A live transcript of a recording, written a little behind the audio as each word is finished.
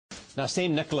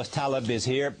Nassim Nicholas Taleb is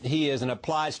here. He is an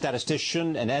applied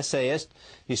statistician and essayist.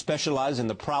 He specializes in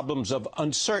the problems of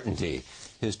uncertainty.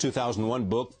 His 2001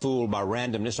 book, Fooled by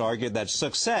Randomness, argued that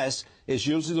success is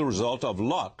usually the result of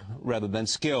luck rather than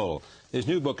skill. His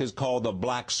new book is called The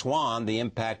Black Swan, The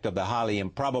Impact of the Highly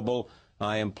Improbable.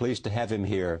 I am pleased to have him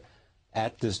here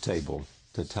at this table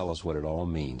to tell us what it all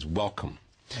means. Welcome.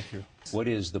 Thank you. What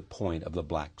is the point of the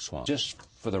black swan? Just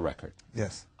for the record.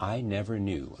 Yes. I never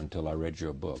knew until I read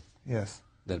your book. Yes.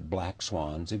 That black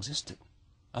swans existed.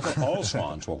 I thought all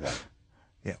swans were white.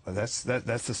 Yeah, well, that's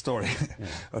the story. Yeah.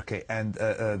 Okay, and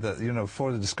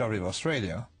for the discovery of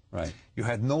Australia, right, you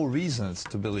had no reasons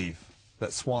to believe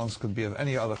that swans could be of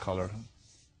any other color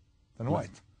than white.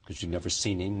 Because you'd never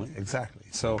seen anyone. Exactly.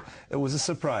 So it was a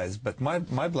surprise. But my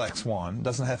black swan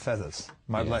doesn't have feathers.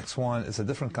 My black swan is a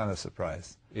different kind of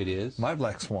surprise. It is? My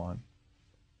black swan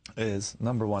is,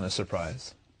 number one, a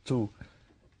surprise. Two,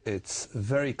 it's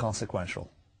very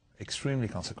consequential, extremely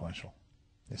consequential.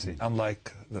 You see,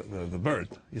 unlike the bird,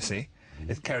 you see,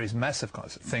 it carries massive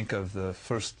consequences. Think of the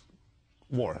First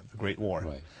War, the Great War.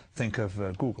 Right. Think of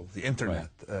Google, the Internet,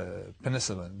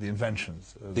 penicillin, the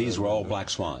inventions. These were all black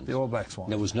swans. They were all black swans.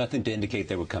 There was nothing to indicate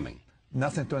they were coming.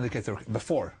 Nothing to indicate they were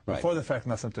before. Right. Before the fact,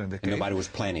 nothing to indicate. And nobody was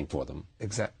planning for them.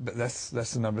 Exactly. But that's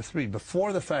the number three.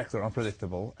 Before the fact, they're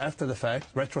unpredictable. After the fact,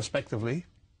 retrospectively,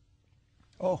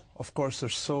 oh, of course, they're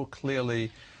so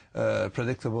clearly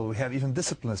predictable. We have even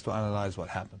disciplines to analyze what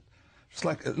happened. Just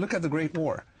like, look at the Great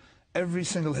War. Every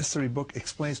single history book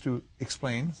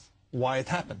explains why it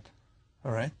happened.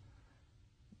 All right?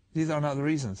 These are not the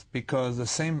reasons, because the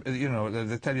same,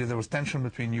 they tell you there was tension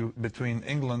between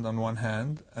England on one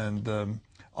hand and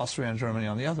Austria and Germany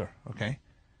on the other, okay?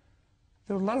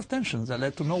 There were a lot of tensions that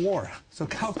led to no war. So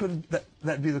how could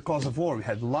that be the cause of war? We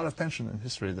had a lot of tension in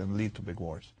history that lead to big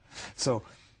wars. So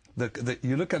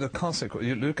you look at a consequence,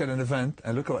 you look at an event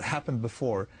and look at what happened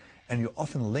before, and you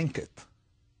often link it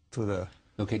to the...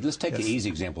 Okay, let's take an easy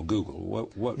example, Google.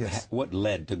 What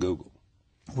led to Google?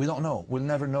 We don't know. We'll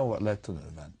never know what led to the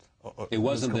event. It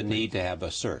wasn't the need to have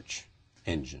a search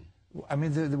engine. I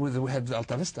mean, we had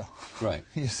Alta Vista. Right.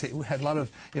 You see, we had a lot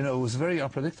of, it was very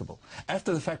unpredictable.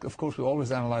 After the fact, of course, we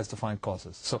always analyze to find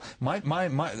causes. So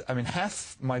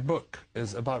half my book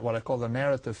is about what I call the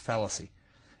narrative fallacy.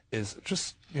 Is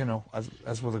just,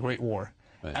 as with the Great War,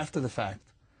 right, after the fact,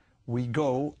 we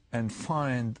go and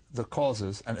find the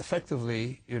causes, and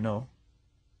effectively,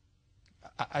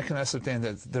 I can ascertain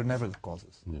that they're never the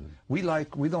causes. No.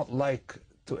 We don't like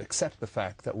to accept the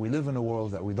fact that we live in a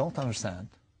world that we don't understand,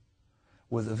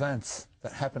 with events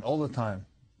that happen all the time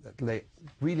that lay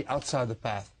really outside the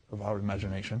path of our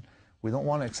imagination. We don't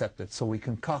want to accept it, so we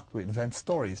invent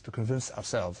stories to convince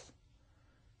ourselves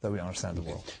that we understand the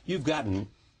world. You've gotten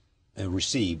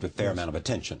received a fair amount of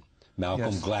attention.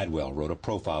 Malcolm Gladwell wrote a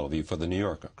profile of you for The New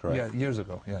Yorker, correct? Yeah, years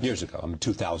ago, yes. Years ago,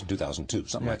 2000, 2002,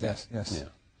 something like that. Yes. Yeah.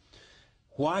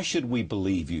 Why should we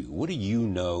believe you? What do you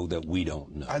know that we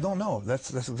don't know? I don't know.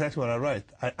 That's exactly what I write.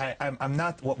 I'm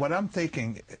not, what I'm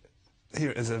taking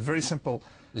here is a very simple...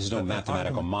 This is no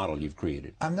mathematical model you've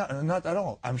created. I'm not at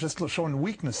all. I'm just showing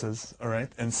weaknesses, all right,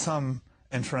 in some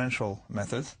inferential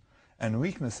methods and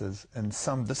weaknesses in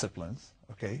some disciplines,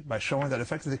 okay, by showing that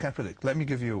effectively they can't predict. Let me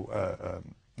give you,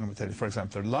 let me tell you, for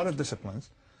example, there are a lot of disciplines,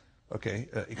 okay,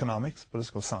 economics,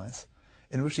 political science,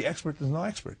 in which the expert is no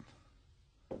expert,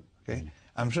 okay?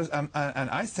 And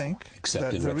I think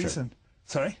except that the reason...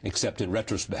 Sorry? Except in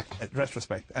retrospect.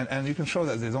 Retrospect. And you can show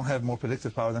that they don't have more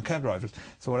predictive power than cab drivers.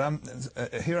 So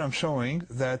here I'm showing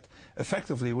that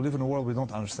effectively we live in a world we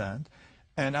don't understand,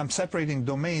 and I'm separating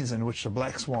domains in which the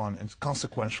black swan is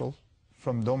consequential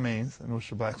from domains in which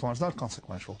the black swan is not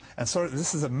consequential. And so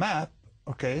this is a map,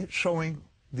 okay, showing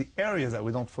the areas that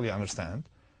we don't fully understand,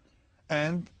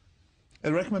 and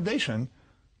a recommendation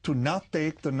to not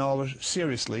take the knowledge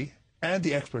seriously and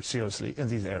the experts seriously in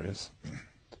these areas.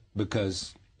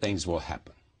 Because things will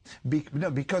happen. No,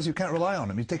 because you can't rely on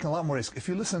them. You're taking a lot more risk. If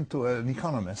you listen to an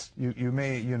economist, you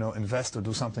may, invest or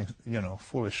do something,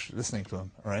 foolish listening to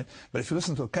them, all right? But if you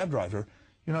listen to a cab driver,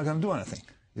 you're not going to do anything,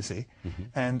 you see?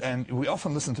 Mm-hmm. And we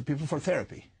often listen to people for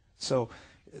therapy. So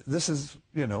this is,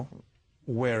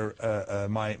 where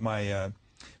my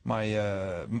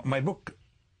book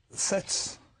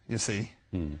sets, you see,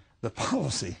 the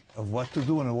policy of what to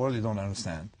do in a world you don't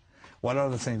understand. What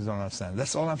are the things you don't understand?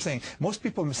 That's all I'm saying. Most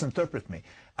people misinterpret me.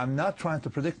 I'm not trying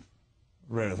to predict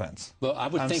rare events. Well, I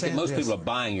would think that most people are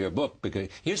buying your book because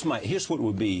here's what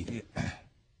would be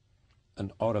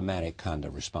an automatic kind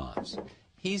of response.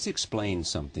 He's explained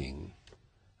something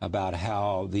about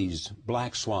how these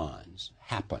black swans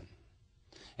happen.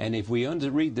 And if we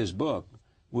read this book,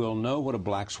 we'll know what a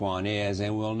black swan is,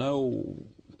 and we'll know,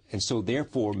 and so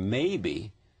therefore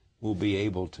maybe we'll be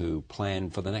able to plan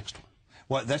for the next one.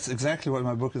 Well, that's exactly what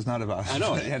my book is not about. I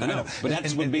know, I know. But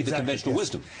that would be the conventional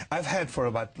wisdom. I've had for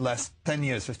about the last 10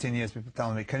 years, 15 years, people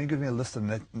telling me, can you give me a list of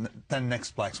the 10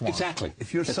 next black swans? Exactly.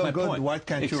 If you're so good, why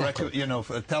can't you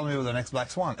tell me the next black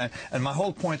swan? And my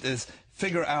whole point is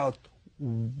figure out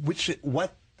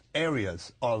what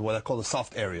areas are what I call the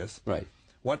soft areas. Right.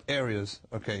 What areas,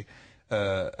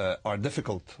 are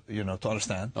difficult, to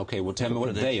understand. Okay, well, tell me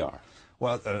what they are.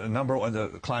 Well, number one, the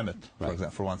climate, for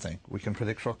example, for one thing. We can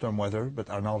predict short-term weather, but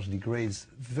our knowledge degrades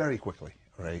very quickly,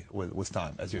 right, with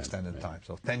time, as you extend in time.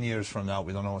 So 10 years from now,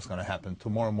 we don't know what's going to happen.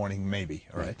 Tomorrow morning, maybe,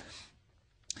 all right?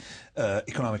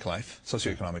 Economic life,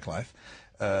 socioeconomic life,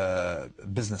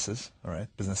 businesses, all right,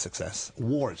 business success,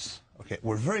 wars, okay?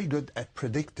 We're very good at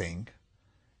predicting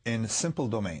in simple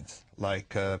domains, like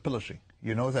pillaging.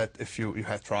 You know that if you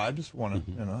have tribes,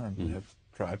 and you have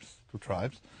tribes, two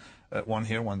tribes, one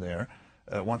here, one there.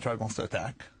 One tribe wants to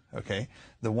attack, okay?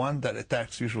 The one that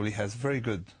attacks usually has very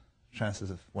good chances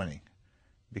of winning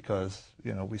because,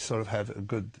 we sort of have a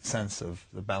good sense of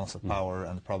the balance of power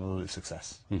and the probability of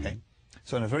success, okay?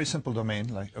 So in a very simple domain,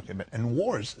 but in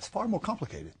wars, it's far more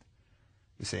complicated,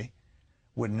 you see?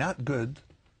 We're not good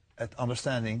at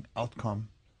understanding outcome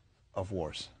of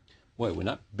wars. Wait, we're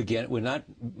not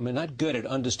good at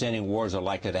understanding wars are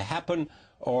likely to happen,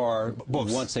 or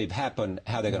once they've happened,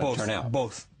 how they're going to turn out.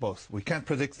 Both. We can't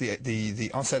predict the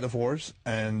onset of wars,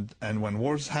 and when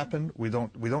wars happen, we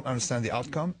don't understand the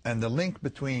outcome and the link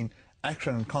between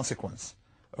action and consequence.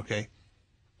 Okay.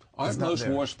 Aren't most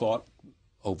wars fought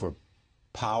over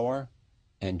power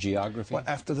and geography? Well,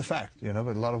 after the fact, but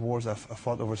a lot of wars are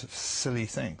fought over silly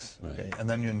things. Okay, and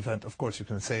then you invent. Of course, you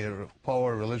can say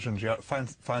power, religion,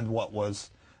 find what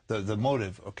was the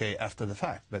motive. Okay, after the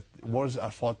fact, but wars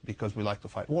are fought because we like to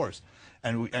fight wars,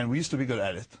 and we used to be good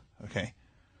at it. Okay,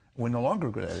 we're no longer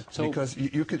good at it because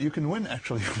you can win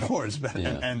actually wars, but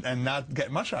and not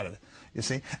get much out of it. You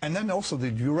see, and then also the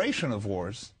duration of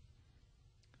wars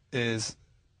is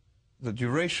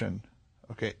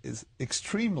is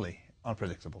extremely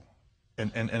unpredictable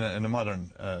in a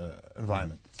modern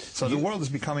environment. So the world is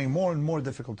becoming more and more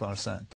difficult to understand.